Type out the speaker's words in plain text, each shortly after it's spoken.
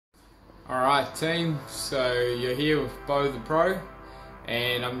Alright team, so you're here with Beau the Pro,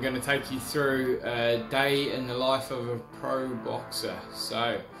 and I'm going to take you through a day in the life of a pro boxer.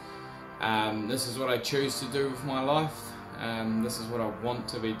 So this is what I choose to do with my life. This is what I want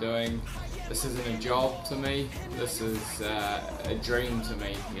to be doing. This isn't a job to me, this is a dream to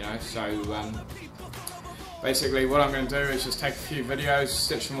me, you know. So basically what I'm going to do is just take a few videos,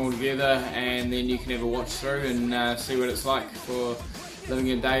 stitch them all together, and then you can have a watch through and see what it's like for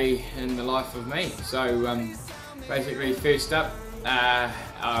living a day in the life of me. So basically, first up,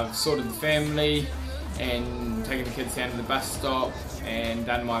 I've sorted the family and taken the kids down to the bus stop and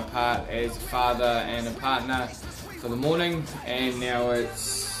done my part as a father and a partner for the morning, and now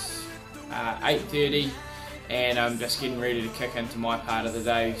it's 8:30 and I'm just getting ready to kick into my part of the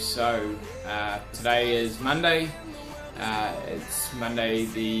day. So today is Monday, it's Monday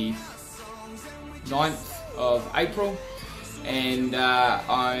the 9th of April, and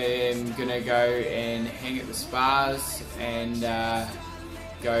I am gonna go and hang at the spas and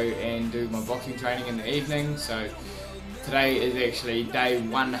go and do my boxing training in the evening. So today is actually day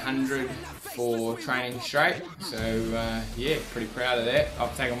 100 for training straight, so yeah, pretty proud of that.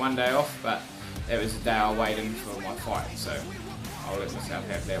 I've taken one day off, but that was the day I weighed in for my fight, so I'll let myself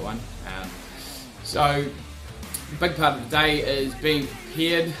have that one. So a big part of the day is being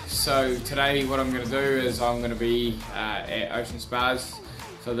prepared. So today what I'm going to do is I'm going to be at Ocean Spas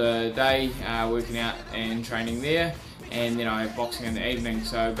for the day, working out and training there, and then I have boxing in the evening.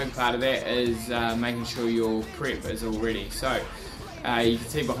 So a big part of that is making sure your prep is all ready. So you can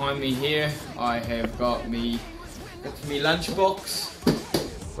see behind me here I have got me lunch box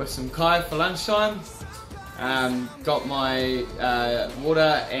with some kai for lunchtime. Got my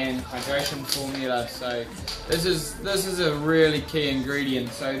water and hydration formula. So this is a really key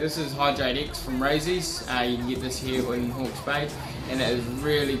ingredient. So this is Hydrate X from Razy's. You can get this here in Hawke's Bay, and it is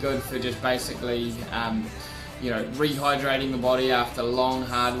really good for just basically you know, rehydrating the body after long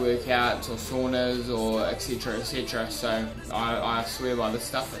hard workouts or saunas or etc, etc. So I swear by this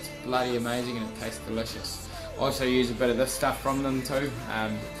stuff. It's bloody amazing and it tastes delicious. I also use a bit of this stuff from them too.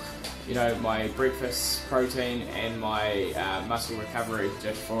 You know, my breakfast protein and my muscle recovery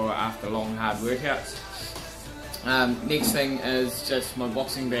just for after long hard workouts. Next thing is just my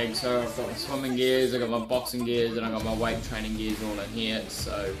boxing bag. So I've got my swimming gears, I've got my boxing gears, and I've got my weight training gears all in here.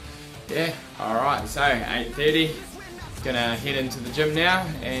 So yeah, alright, so 8:30, gonna head into the gym now,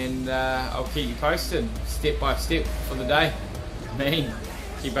 and I'll keep you posted step by step for the day.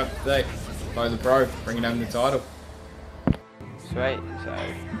 Keep up to date. Beau the Pro, bringing home the title. Sweet, so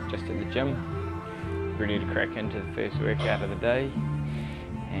just at the gym, ready to crack into the first workout of the day,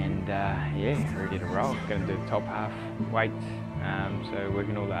 and yeah, ready to roll. Going to do the top half weights, so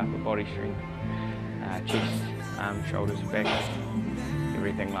working all the upper body strength, chest, arms, shoulders, back,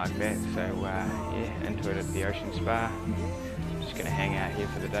 everything like that. So yeah, into it at the Ocean Spa. Just going to hang out here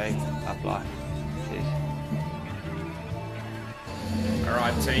for the day, love life. Cheers.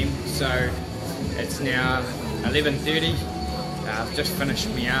 Alright team, so it's now 11:30. I've just finished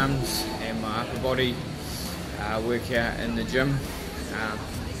my arms and my upper body workout in the gym.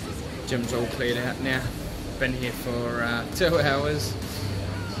 Gym's all cleared out now. Been here for 2 hours.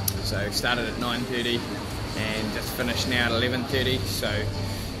 So started at 9:30 and just finished now at 11:30. So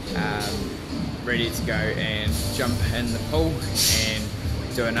ready to go and jump in the pool and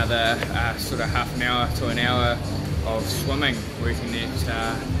do another sort of half an hour to an hour of swimming, working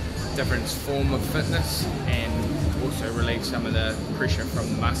at different form of fitness and also relieve some of the pressure from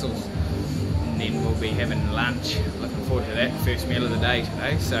the muscles. And then we'll be having lunch. Looking forward to that, first meal of the day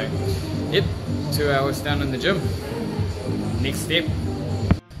today. So yep, 2 hours done in the gym. Next step.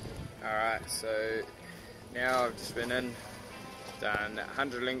 Alright, so now I've just been in, done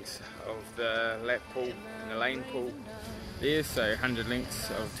 100 lengths of the lap pool and the lane pool there. So 100 lengths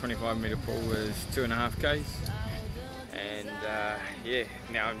of 25 metre pool is 2.5 k's. And yeah,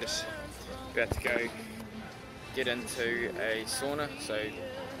 now I'm just about to go get into a sauna. So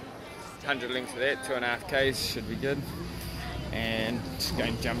 100 lengths of that, 2.5 k's should be good. And just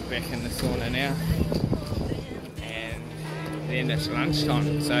going to jump back in the sauna now. And then it's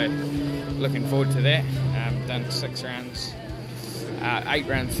lunchtime, so looking forward to that. Done 8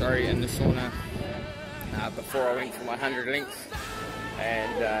 rounds sorry, in the sauna before I went for my 100 lengths.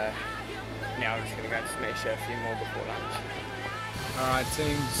 And now I'm just going to go and smash out a few more before lunch. Alright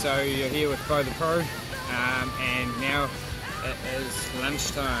team, so you're here with Beau the Pro, and now it is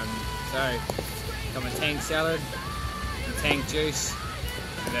lunchtime. So got my tang salad, and tang juice,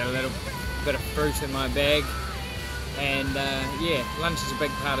 and a little bit of fruit in my bag, and yeah, lunch is a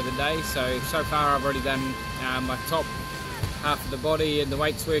big part of the day. So far I've already done my top half of the body and the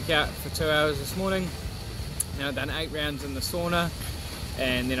weights workout for 2 hours this morning. Then I've done 8 rounds in the sauna,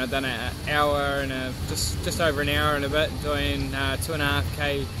 and then I've done an hour and just over an hour and a bit doing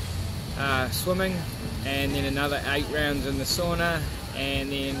 2.5k swimming, and then another 8 rounds in the sauna,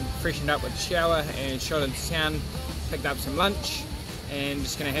 and then freshened up with a shower and shot into town, picked up some lunch, and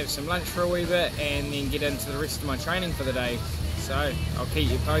just going to have some lunch for a wee bit and then get into the rest of my training for the day. So I'll keep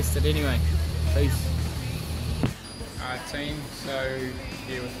you posted anyway. Peace. Alright team, so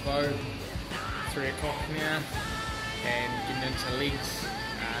here with Beau, 3 o'clock now, and getting into legs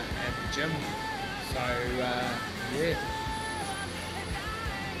at the gym. So yeah,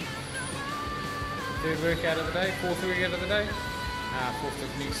 third workout of the day, fourth workout of the day, fourth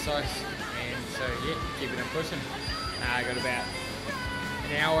of an exercise, and so yeah, keeping it pushing. I got about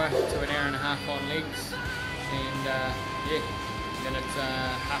an hour to an hour and a half on legs, and yeah, then it's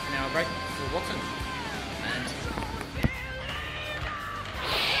half an hour break for boxing. And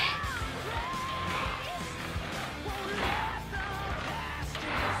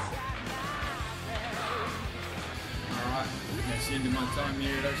alright, that's the end of my time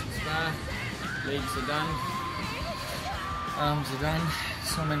here at Ocean Spa. Legs are done, arms are done,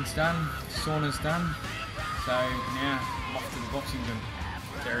 swimming's done, sauna's done. So now off to the boxing gym.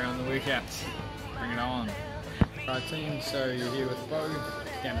 Carry on the workouts. Bring it on. Right team, so you're here with Beau,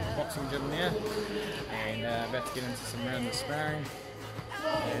 down at the boxing gym now, and about to get into some rounds of sparring,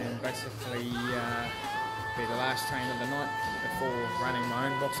 and basically be the last train of the night before running my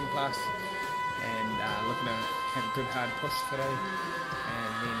own boxing class, and looking to have a good hard push today,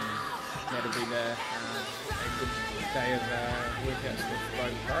 and then that'll be a good day of workouts with Beau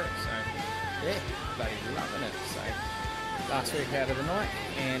the Pro. So yeah, bloody loving it. So last workout of the night,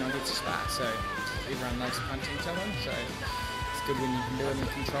 and I'll get to start. So everyone likes punching someone, so it's good when you can do it in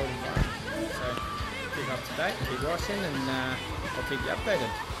a controlled environment. So keep up to date, keep watching, and I'll keep you updated.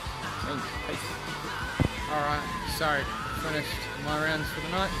 Peace. Alright, so finished my rounds for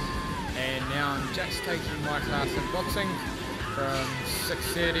the night, and now I'm just taking my class in boxing from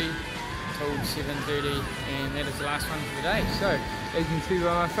 6:30 till 7:30, and that is the last one for the day. So as you can see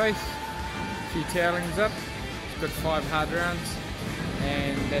by my face, a few towelings up, good 5 hard rounds,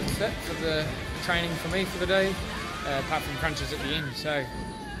 and that's it for the training for me for the day, apart from crunches at the end. So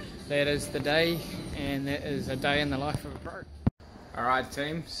that is the day, and that is a day in the life of a pro. Alright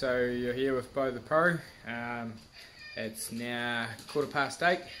team, so you're here with Beau the Pro. It's now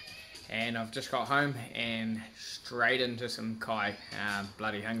 8:15, and I've just got home and straight into some kai.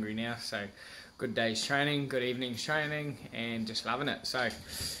 Bloody hungry now, so good day's training, good evening's training, and just loving it. So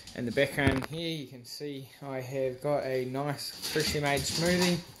in the background here you can see I have got a nice freshly made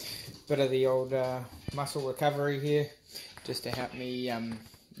smoothie, bit of the old muscle recovery here, just to help me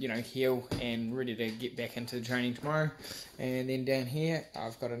you know, heal and ready to get back into the training tomorrow. And then down here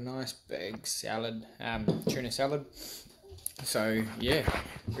I've got a nice big salad, tuna salad. So yeah,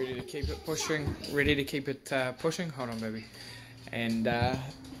 ready to keep it pushing, pushing. Hold on baby. And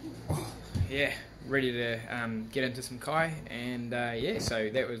yeah, ready to get into some kai, and yeah, so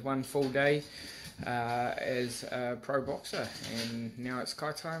that was one full day as a pro boxer, and now it's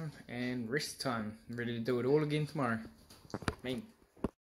kai time and rest time. I'm ready to do it all again tomorrow. Mean.